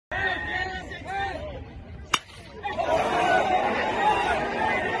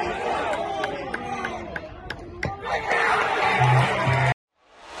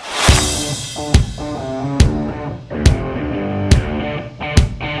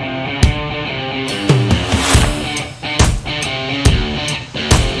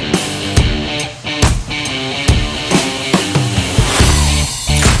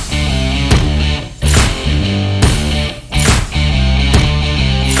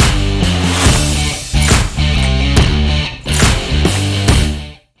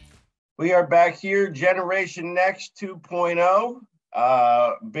We are back here, Generation Next 2.0.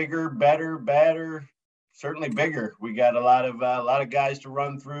 Bigger, better, badder, certainly bigger. We got a lot of guys to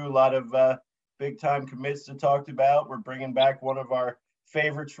run through, a lot of big time commits to talk about. We're bringing back one of our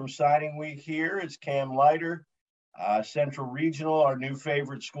favorites from signing week here. It's Cam Leiter, Central Regional, our new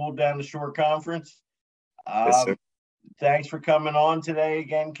favorite school down the Shore Conference. Yes, sir. Thanks for coming on today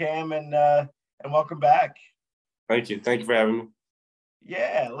again, Cam, and welcome back. Thank you. Thank you for having me.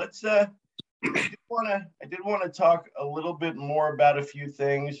 Yeah, let's. I did want to talk a little bit more about a few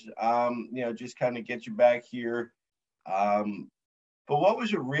things. Just kind of get you back here. But what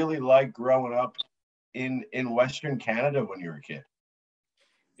was it really like growing up in Western Canada when you were a kid?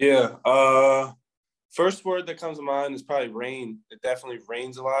 Yeah. First word that comes to mind is probably rain. It definitely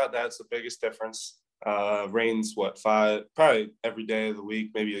rains a lot. That's the biggest difference. Rains probably every day of the week.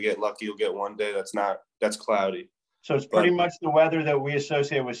 Maybe you'll get lucky. You'll get one day that's cloudy. So it's pretty much the weather that we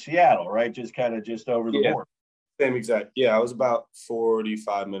associate with Seattle, right? Just over the border. Same exact. Yeah, I was about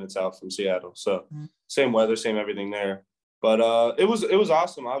 45 minutes out from Seattle. So Same weather, same everything there. But it was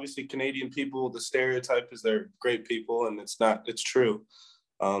awesome. Obviously, Canadian people, the stereotype is they're great people, and it's true.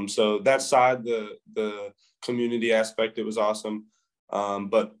 So that side, the community aspect, it was awesome.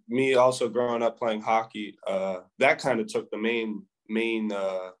 But me also growing up playing hockey, that kind of took the main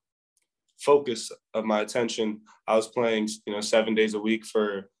focus of my attention. I was playing, 7 days a week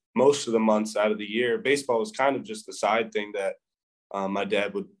for most of the months out of the year. Baseball was kind of just the side thing that my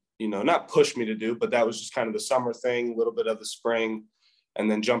dad would, not push me to do, but that was just kind of the summer thing, a little bit of the spring,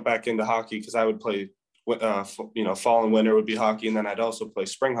 and then jump back into hockey because I would play, fall and winter would be hockey, and then I'd also play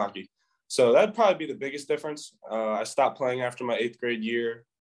spring hockey. So that'd probably be the biggest difference. I stopped playing after my 8th grade year.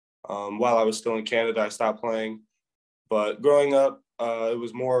 While I was still in Canada, I stopped playing. But growing up, it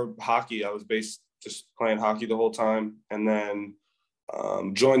was more hockey. I was just playing hockey the whole time, and then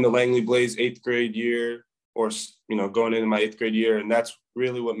joined the Langley Blaze 8th grade year, or going into my 8th grade year, and that's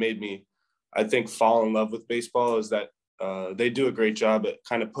really what made me, I think, fall in love with baseball. Is that they do a great job at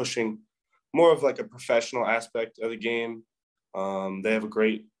kind of pushing more of like a professional aspect of the game. They have a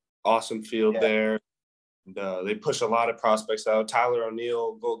great, awesome field there. And, they push a lot of prospects out. Tyler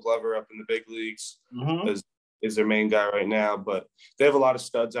O'Neill, Gold Glover up in the big leagues, is their main guy right now, but they have a lot of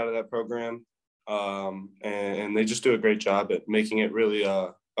studs out of that program. And they just do a great job at making it really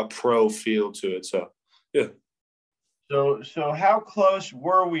a pro feel to it. So, yeah. So how close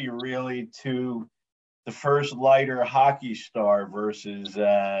were we really to the first Leiter hockey star versus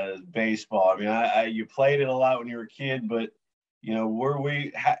baseball? I mean, you played it a lot when you were a kid, but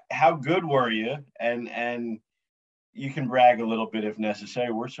how good were you? And you can brag a little bit if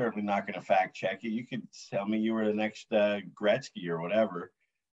necessary. We're certainly not going to fact check it. You could tell me you were the next Gretzky or whatever.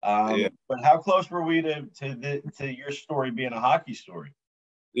 But how close were we to your story being a hockey story?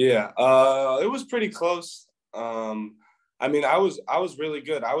 Yeah, it was pretty close. I mean, I was really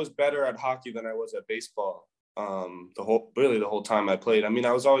good. I was better at hockey than I was at baseball. The whole time I played. I mean,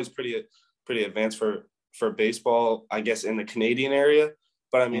 I was always pretty advanced for baseball, I guess, in the Canadian area.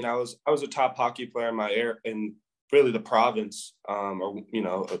 But I mean, I was a top hockey player in really the province,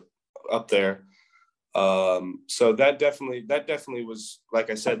 up there. So that definitely was, like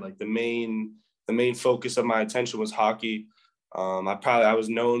I said, like the main focus of my attention was hockey. I was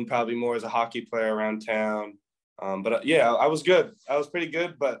known probably more as a hockey player around town. But I was good. I was pretty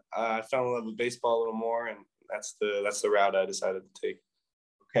good, but I fell in love with baseball a little more, and that's the route I decided to take.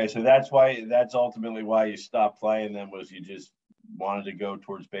 Okay, so that's ultimately why you stopped playing then, was you just wanted to go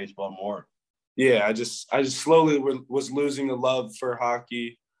towards baseball more? Yeah, I just slowly was losing the love for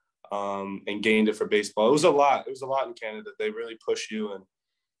hockey, and gained it for baseball. It was a lot in Canada. They really push you, and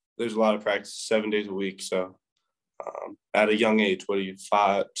there's a lot of practice 7 days a week. So at a young age,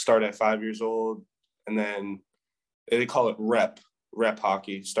 start at 5 years old, and then they call it rep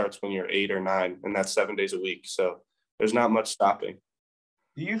hockey, starts when you're 8 or 9, and that's 7 days a week. So there's not much stopping.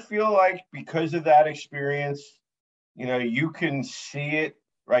 Do you feel like because of that experience, you can see it,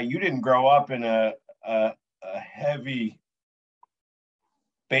 right? You didn't grow up in a heavy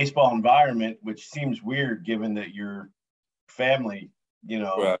baseball environment, which seems weird given that your family,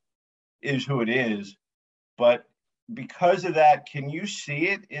 Right. is who it is. But because of that, can you see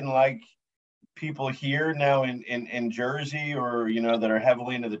it in like people here now in Jersey, or, that are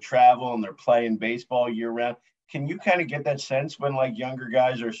heavily into the travel and they're playing baseball year round? Can you kind of get that sense when like younger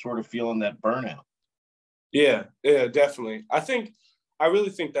guys are sort of feeling that burnout? Yeah, definitely. I really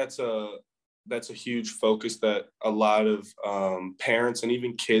think that's a huge focus that a lot of parents and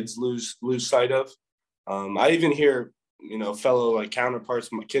even kids lose sight of. I even hear, fellow like counterparts,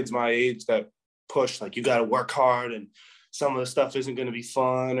 kids my age, that push like, you got to work hard and some of the stuff isn't going to be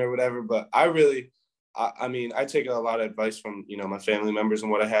fun or whatever. But I mean, I take a lot of advice from, my family members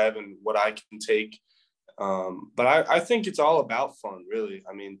and what I have and what I can take. But I think it's all about fun, really.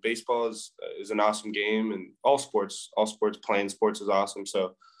 I mean, baseball is an awesome game, and all sports, playing sports is awesome.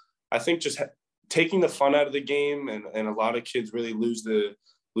 So I think just taking the fun out of the game, and a lot of kids really lose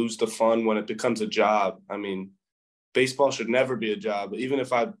the fun when it becomes a job. I mean, baseball should never be a job. Even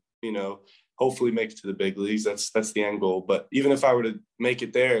if I, hopefully make it to the big leagues, that's the end goal. But even if I were to make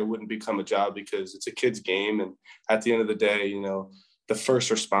it there, it wouldn't become a job because it's a kid's game. And at the end of the day, the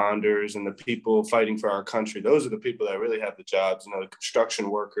first responders and the people fighting for our country, those are the people that really have the jobs, the construction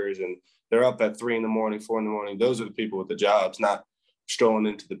workers, and they're up at 3 a.m, 4 a.m. Those are the people with the jobs, not strolling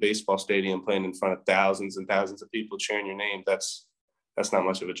into the baseball stadium, playing in front of thousands and thousands of people cheering your name. That's not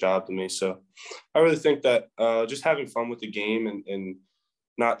much of a job to me. So I really think that just having fun with the game and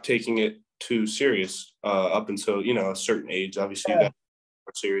not taking it too serious up until, a certain age, obviously that's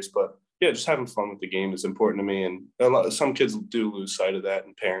more serious, but yeah, just having fun with the game is important to me. And some kids do lose sight of that,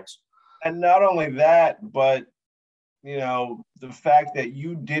 and parents. And not only that, but, the fact that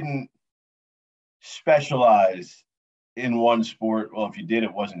you didn't specialize in one sport. Well, if you did,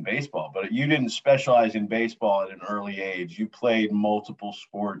 it wasn't baseball, but you didn't specialize in baseball at an early age. You played multiple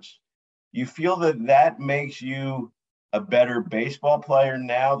sports. You feel that makes you a better baseball player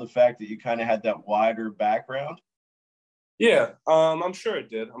now, the fact that you kind of had that wider background? Yeah, I'm sure it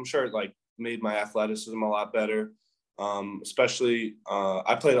did. I'm sure it made my athleticism a lot better. Especially,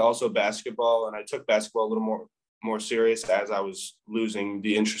 I played also basketball, and I took basketball a little more serious as I was losing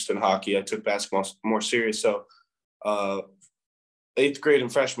the interest in hockey. I took basketball more serious. So, 8th grade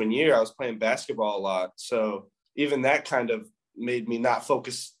and freshman year, I was playing basketball a lot. So even that kind of made me not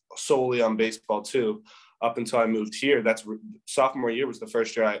focus solely on baseball too. Up until I moved here, that's sophomore year was the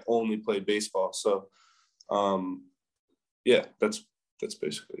first year I only played baseball. So, yeah, that's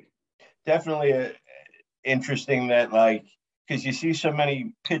basically. Definitely interesting that because you see so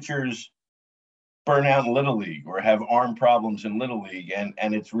many pitchers burn out in Little League or have arm problems in Little League, and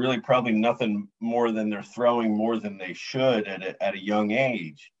it's really probably nothing more than they're throwing more than they should at a young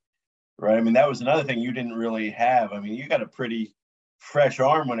age, right? I mean, that was another thing you didn't really have. I mean, you got a pretty fresh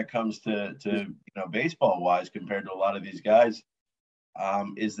arm when it comes to baseball wise compared to a lot of these guys.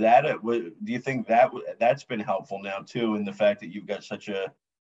 Is that do you think that's been helpful now too, in the fact that you've got such a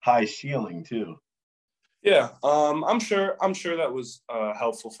high ceiling too? Yeah, I'm sure that was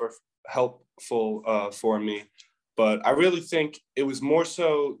helpful for me, but I really think it was more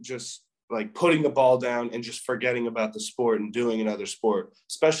so just putting the ball down and just forgetting about the sport and doing another sport,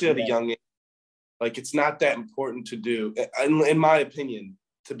 especially at a young age. It's not that important to do, in my opinion,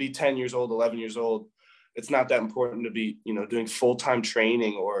 to be 10 years old, 11 years old. It's not that important to be, doing full-time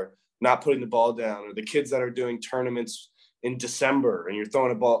training or not putting the ball down, or the kids that are doing tournaments in December and you're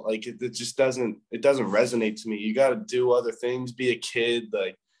throwing a ball. It just doesn't resonate to me. You got to do other things, be a kid,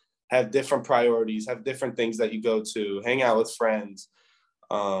 have different priorities, have different things that you go to, hang out with friends.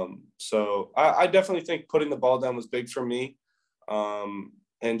 So I definitely think putting the ball down was big for me.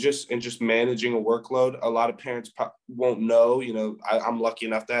 And just managing a workload. A lot of parents won't know. I'm lucky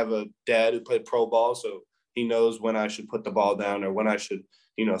enough to have a dad who played pro ball, so he knows when I should put the ball down or when I should,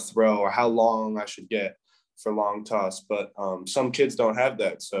 throw, or how long I should get for long toss. But some kids don't have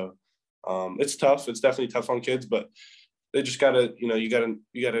that, so it's tough. It's definitely tough on kids, but they just gotta, you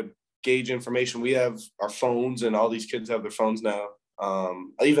gotta gauge information. We have our phones, and all these kids have their phones now.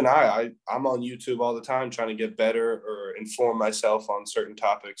 Even I'm on YouTube all the time trying to get better or inform myself on certain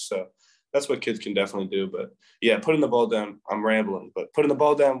topics. So that's what kids can definitely do. But yeah, putting the ball down, I'm rambling, but putting the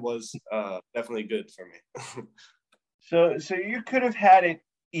ball down was definitely good for me. So you could have had it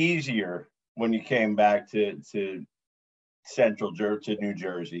easier when you came back to New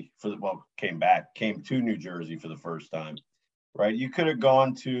Jersey came to New Jersey for the first time, right? You could have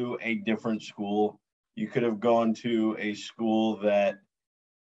gone to a different school. You could have gone to a school that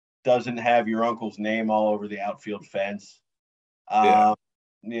doesn't have your uncle's name all over the outfield fence, Yeah.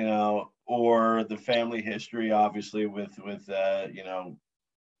 Or the family history, obviously, with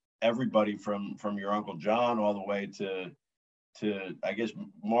everybody from your Uncle John all the way to I guess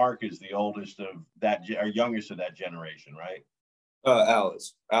Mark is the oldest of that, or youngest of that generation, right? Al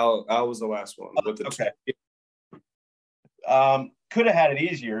was the last one. Okay. Could have had it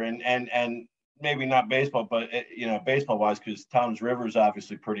easier, and maybe not baseball, but baseball wise, because Tom's River is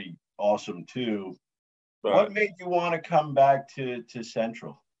obviously pretty awesome too. Right. What made you want to come back to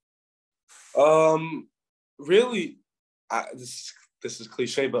Central? Really, this is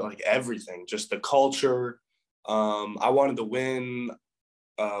cliche, but everything, just the culture. I wanted to win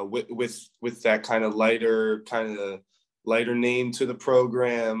with that kind of lighter, kind of lighter name to the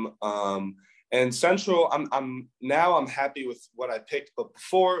program. And Central, I'm happy with what I picked, but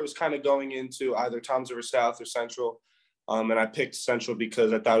before it was kind of going into either Toms River South or Central. And I picked Central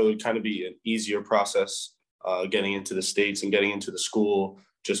because I thought it would kind of be an easier process getting into the States and getting into the school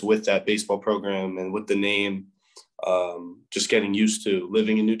just with that baseball program and with the name, just getting used to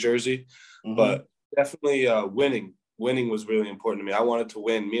living in New Jersey. Mm-hmm. But definitely winning was really important to me. I wanted to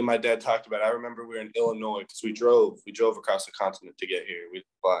win. Me and my dad talked about it. I remember we were in Illinois because we drove across the continent to get here. We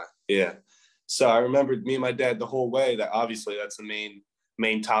didn't fly. Yeah. So I remember me and my dad the whole way that obviously that's the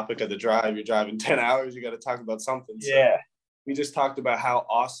main topic of the drive. You're driving 10 hours. You got to talk about something. Yeah. So we just talked about how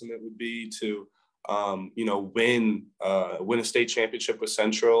awesome it would be to, win a state championship with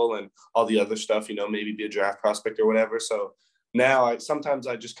Central and all the other stuff, maybe be a draft prospect or whatever. So now sometimes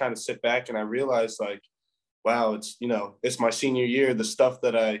I just kind of sit back and I realize like, wow, it's my senior year. The stuff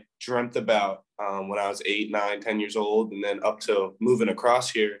that I dreamt about when I was 8, 9, 10 years old, and then up to moving across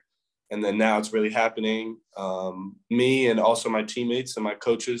here. And then now it's really happening. Me and also my teammates and my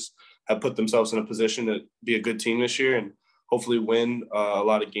coaches have put themselves in a position to be a good team this year and hopefully win a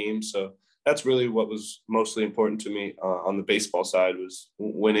lot of games. So that's really what was mostly important to me on the baseball side was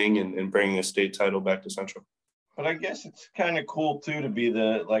winning and bringing a state title back to Central. But I guess it's kind of cool too to be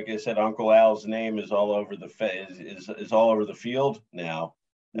like I said, Uncle Al's name is all over is all over the field now.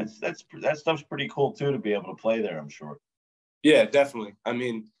 That stuff's pretty cool too to be able to play there, I'm sure. Yeah, definitely. I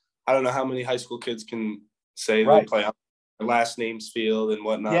mean, I don't know how many high school kids can say right. They play on their last name's field and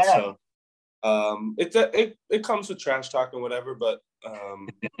whatnot. Yeah. So it comes with trash talk and whatever, but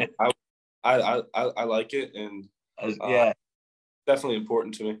I like it and yeah, definitely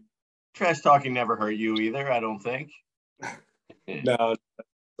important to me. Trash talking never hurt you either, I don't think. No, that's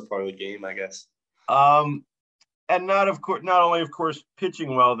a part of the game, I guess. And not only of course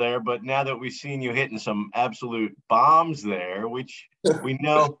pitching well there, but now that we've seen you hitting some absolute bombs there, which we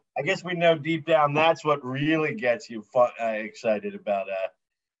know, I guess we know deep down that's what really gets you excited about.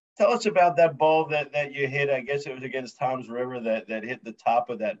 Tell us about that ball that you hit. I guess it was against Toms River that hit the top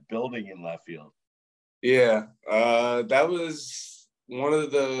of that building in left field. Yeah, that was one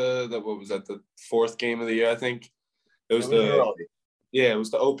of what was that, the 4th game of the year, I think. It was early. Yeah, it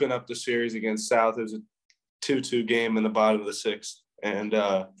was to open up the series against South. It was a 2-2 game in the bottom of the 6th. And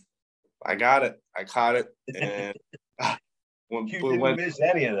I got it. I caught it. And you didn't miss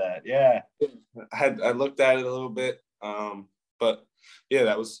any of that. Yeah. I looked at it a little bit. But yeah,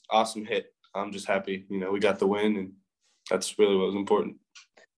 that was awesome hit. I'm just happy, we got the win, and that's really what was important.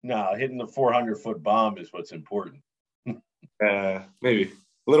 No, hitting the 400-foot bomb is what's important. Maybe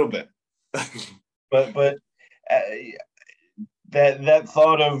a little bit. but that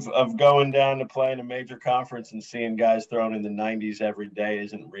thought of going down to play in a major conference and seeing guys thrown in the 90s every day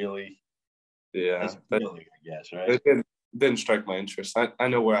isn't really as appealing, I guess, right? It didn't strike my interest. I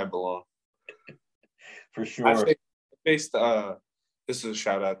know where I belong. For sure. I faced this is a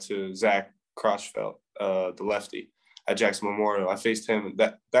shout out to Zach Crossfelt, the lefty at Jackson Memorial. I faced him.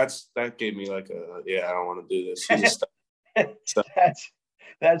 That gave me like I don't want to do this. He's a star. So,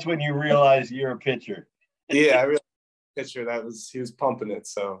 that's when you realize you're a pitcher. Yeah, I realized pitcher. He was pumping it.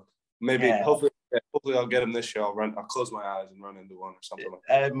 So maybe hopefully I'll get him this year. I'll close my eyes and run into one or something like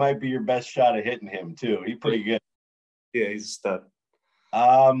that. It might be your best shot of hitting him too. He's pretty good. Yeah, he's a stud.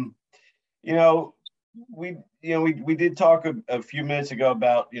 We did talk a few minutes ago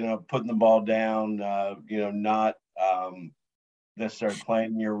about putting the ball down, not necessarily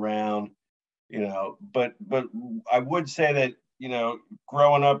playing year round, but I would say that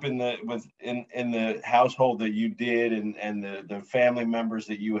growing up in the household that you did and the family members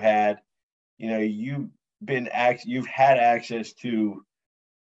that you had, you've had access to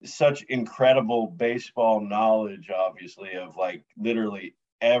such incredible baseball knowledge, obviously, of like literally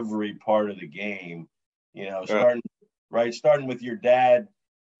every part of the game, starting with your dad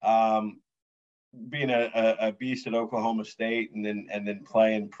being a beast at Oklahoma State and then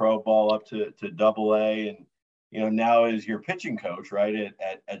playing pro ball up to AA, and now as your pitching coach, right,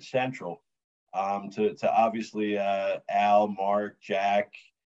 at Central, to obviously Al, Mark, Jack,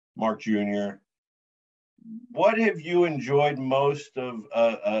 Mark Jr. What have you enjoyed most of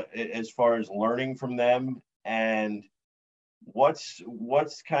as far as learning from them, and what's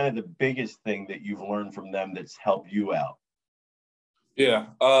kind of the biggest thing that you've learned from them that's helped you out? Yeah,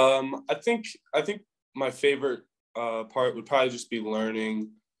 I think my favorite part would probably just be learning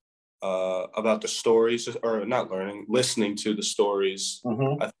about the stories, or not learning, listening to the stories.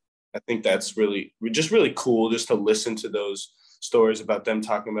 Mm-hmm. I think that's really cool just to listen to those stories about them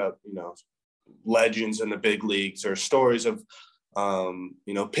talking about, legends in the big leagues, or stories of,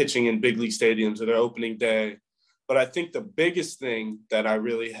 pitching in big league stadiums or their opening day. But I think the biggest thing that I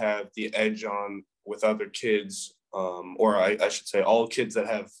really have the edge on with other kids, or I should say all kids that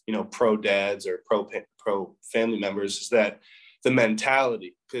have, pro dads or pro family members, is that the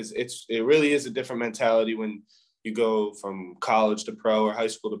mentality, because it really is a different mentality when you go from college to pro or high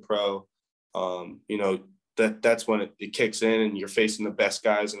school to pro. That's when it kicks in and you're facing the best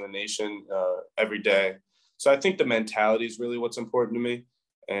guys in the nation every day. So I think the mentality is really what's important to me,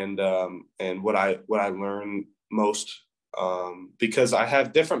 and what I learn most, because I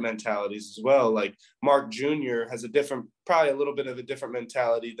have different mentalities as well. Like Mark Jr. has probably a little bit of a different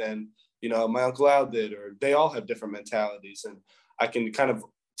mentality than, my Uncle Al did, or they all have different mentalities. And I can kind of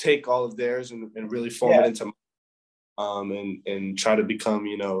take all of theirs and really form it into, and try to become,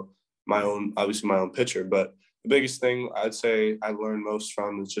 my own pitcher. But the biggest thing I'd say I learned most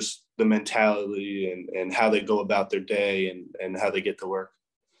from is just the mentality and how they go about their day and how they get to work.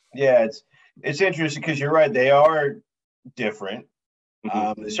 Yeah, it's interesting because you're right. They are different.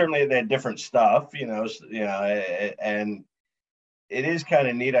 Mm-hmm. Certainly they had different stuff, and it is kind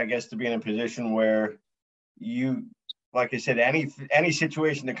of neat, I guess, to be in a position where you, like I said, any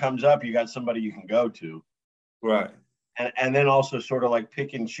situation that comes up, you got somebody you can go to. Right. And then also sort of like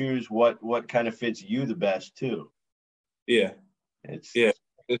pick and choose what kind of fits you the best too. Yeah.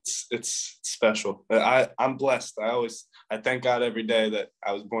 It's special. I'm blessed. I thank God every day that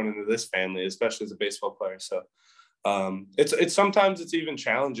I was born into this family, especially as a baseball player. So it's sometimes it's even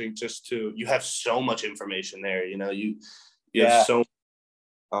challenging you have so much information there, you have so,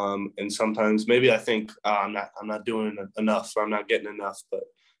 and sometimes maybe I think I'm not doing enough, or I'm not getting enough, but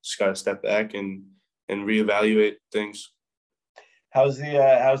just got to step back and reevaluate things. How's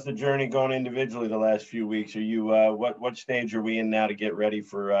the journey going individually the last few weeks? Are you what stage are we in now to get ready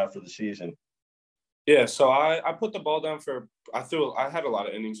for the season? Yeah, so I put the ball down I had a lot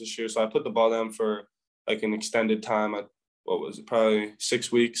of innings this year, so I put the ball down for like an extended time. What was it, probably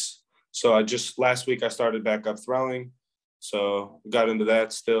 6 weeks. So last week I started back up throwing, so got into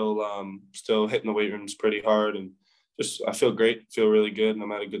that. Still hitting the weight rooms pretty hard, and I feel great, feel really good, and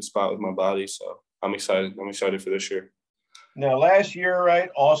I'm at a good spot with my body. So I'm excited for this year. Now, last year, right?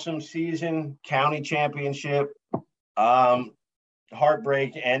 Awesome season, county championship,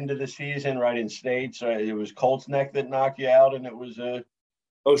 heartbreak end of the season, right, in state. So it was Colts Neck that knocked you out, and it was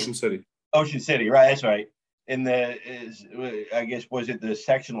Ocean City. Ocean City, right? That's right. I guess, was it the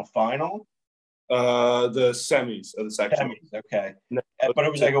sectional final? The semis of the sectional. Semis, okay. But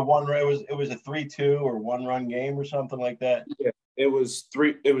it was like it was a 3-2 or 1-run game or something like that. Yeah, it was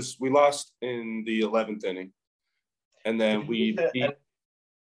we lost in the 11th inning. And then what's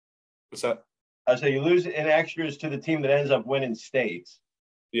that? So you lose in extras to the team that ends up winning states.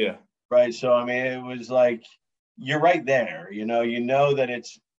 Yeah. Right. So, I mean, it was like, you're right there, that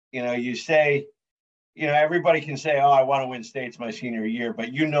it's, you say, everybody can say, oh, I want to win states my senior year, but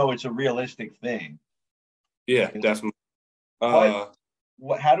it's a realistic thing. Yeah, definitely. How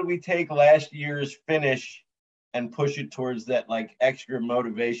do we take last year's finish and push it towards that like extra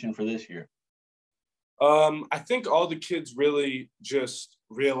motivation for this year? I think all the kids really just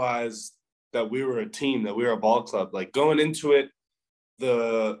realized that we were a team, that we were a ball club. Like going into it,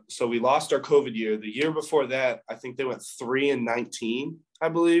 so we lost our COVID year. The year before that, I think they went 3-19, I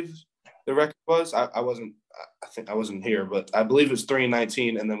believe the record was. I think I wasn't here, but I believe it was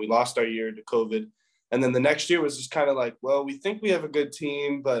 3-19. And then we lost our year to COVID. And then the next year was just kind of like, well, we think we have a good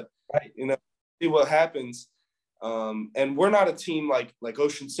team, but see what happens. And we're not a team like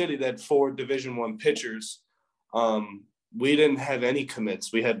Ocean City that had 4 Division I pitchers. We didn't have any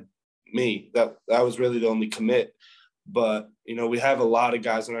commits. We had me. That was really the only commit. But, we have a lot of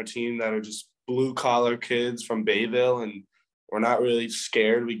guys on our team that are just blue collar kids from Bayville, and we're not really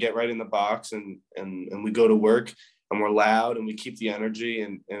scared. We get right in the box and we go to work, and we're loud and we keep the energy.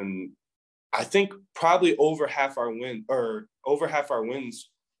 And I think probably over half our wins,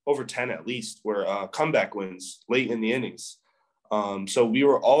 over 10 at least, were comeback wins late in the innings. So we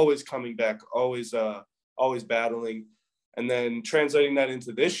were always coming back, always battling. And then translating that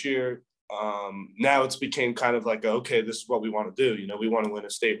into this year, now it's became kind of like, okay, this is what we want to do. We want to win a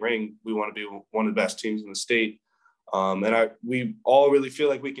state ring. We want to be one of the best teams in the state. We all really feel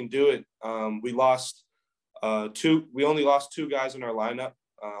like we can do it. We only lost 2 guys in our lineup.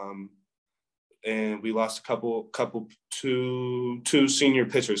 And we lost two senior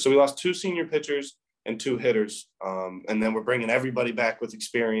pitchers. So we lost 2 senior pitchers and 2 hitters. And then we're bringing everybody back with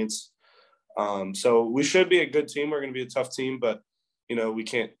experience. So we should be a good team. We're going to be a tough team, but, we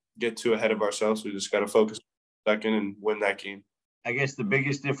can't get too ahead of ourselves. We just got to focus second and win that game. I guess the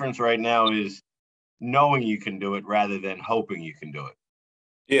biggest difference right now is knowing you can do it rather than hoping you can do it.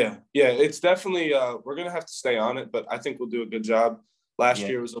 Yeah, it's definitely we're gonna have to stay on it, but I think we'll do a good job. Last Yeah.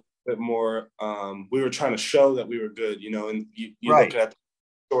 year was a bit more. We were trying to show that we were good, and you look Right. at the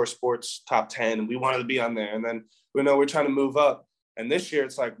Shore Sports top 10, and we wanted to be on there, and then we're trying to move up. And this year,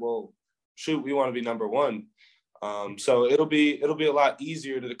 it's like, well, shoot, we want to be number one. So it'll be a lot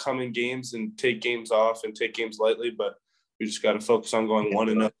easier to come in games and take games off and take games lightly, but we just got to focus on going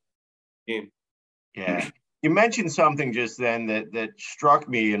 1-0 game. Yeah. You mentioned something just then that struck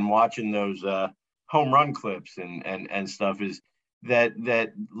me in watching those home run clips and stuff is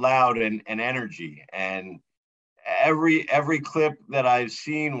that loud and energy. And every clip that I've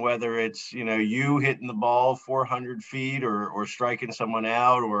seen, whether it's, you hitting the ball 400 feet or striking someone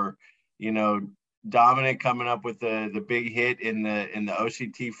out, or, Dominic coming up with the big hit in the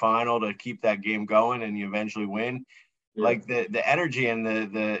OCT final to keep that game going and you eventually win. Yeah. Like the energy and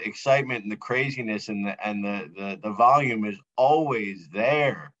the excitement and the craziness and the volume is always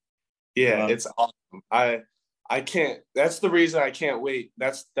there. Yeah, it's awesome. I can't. That's the reason I can't wait.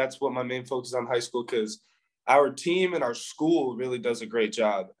 That's what my main focus on high school, because our team and our school really does a great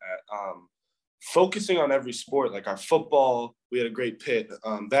job at focusing on every sport. Like our football, we had a great pit.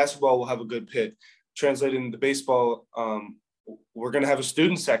 Basketball will have a good pit. Translated into baseball, we're gonna have a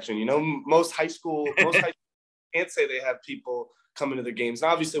student section. Most high school can't say they have people coming to the games. And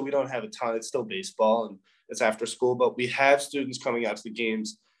obviously, we don't have a ton. It's still baseball and it's after school, but we have students coming out to the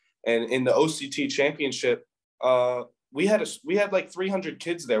games. And in the OCT championship, we had like 300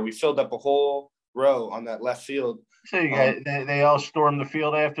 kids there. We filled up a whole row on that left field. So you guys, they all stormed the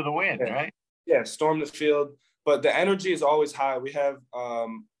field after the win, yeah, right? Yeah, stormed the field. But the energy is always high. We have,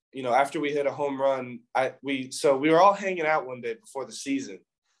 after we hit a home run, we were all hanging out one day before the season.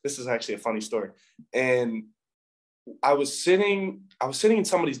 This is actually a funny story. And I was sitting in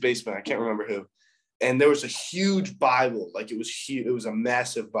somebody's basement. I can't remember who. And there was a huge Bible. Like it was huge. It was a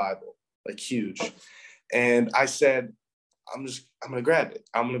massive Bible, like huge. And I said, I'm going to grab it.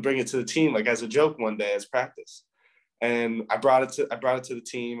 I'm going to bring it to the team, like as a joke one day as practice. And I brought it to the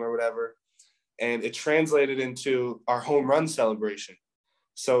team or whatever. And it translated into our home run celebration.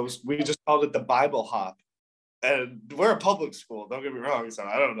 So we just called it the Bible hop. And we're a public school, don't get me wrong. So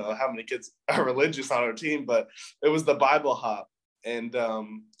I don't know how many kids are religious on our team, but it was the Bible hop. And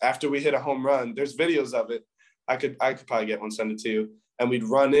after we hit a home run, there's videos of it. I could probably get one, send it to you. And we'd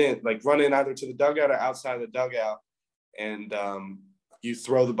run in either to the dugout or outside the dugout. And you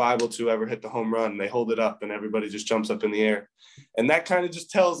throw the Bible to whoever hit the home run. They hold it up and everybody just jumps up in the air. And that kind of just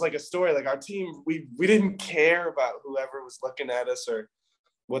tells like a story. Like our team, we didn't care about whoever was looking at us or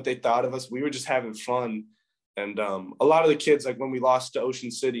what they thought of us. We were just having fun. And a lot of the kids, like when we lost to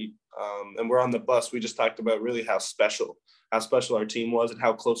Ocean City and we're on the bus, we just talked about really how special our team was and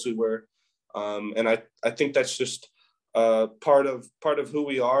how close we were. And I think that's just part of who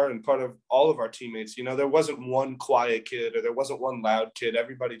we are and part of all of our teammates. There wasn't one quiet kid or there wasn't one loud kid.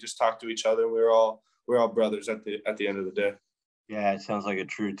 Everybody just talked to each other. We're all brothers at the end of the day. Yeah, it sounds like a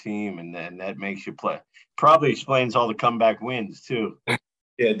true team, and that makes you play. Probably explains all the comeback wins too.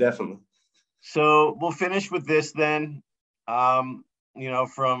 Yeah, definitely. So we'll finish with this then. From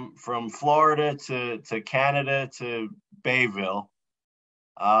Florida to Canada to Bayville.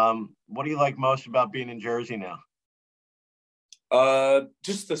 What do you like most about being in Jersey now?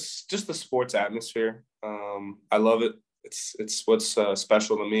 Just the sports atmosphere. I love it. It's what's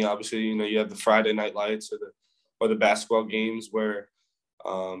special to me. Obviously, you have the Friday night lights or the basketball games where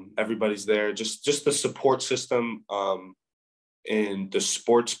everybody's there. Just the support system in the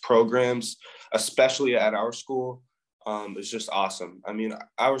sports programs, especially at our school, is just awesome. I mean,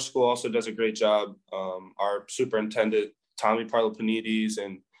 our school also does a great job. Our superintendent, Tommy Parlapanides,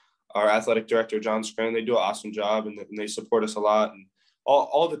 and our athletic director, John Scran, they do an awesome job and they support us a lot. And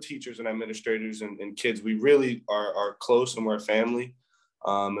all the teachers and administrators and kids, we really are close and we're a family.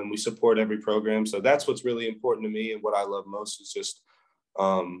 And we support every program. So that's what's really important to me. And what I love most is just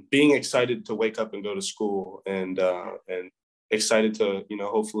being excited to wake up and go to school and excited to,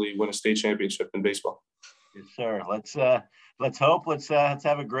 hopefully win a state championship in baseball. Yes, sir. Let's hope. Let's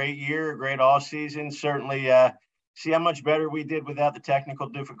have a great year, a great off season. Certainly see how much better we did without the technical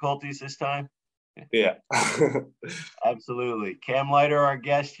difficulties this time. Yeah. Absolutely. Cam Leiter, our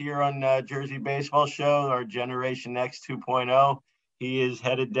guest here on Jersey Baseball Show, our Generation Next 2.0. He is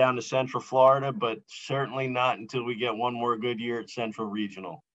headed down to Central Florida, but certainly not until we get one more good year at Central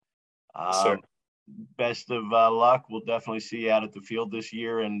Regional. Best of luck. We'll definitely see you out at the field this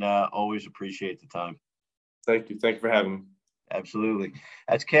year, and always appreciate the time. Thank you. Thank you for having me. Absolutely.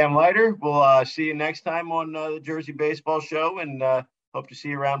 That's Cam Leiter. We'll see you next time on the Jersey Baseball Show, and hope to see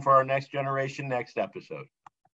you around for our next Generation Next episode.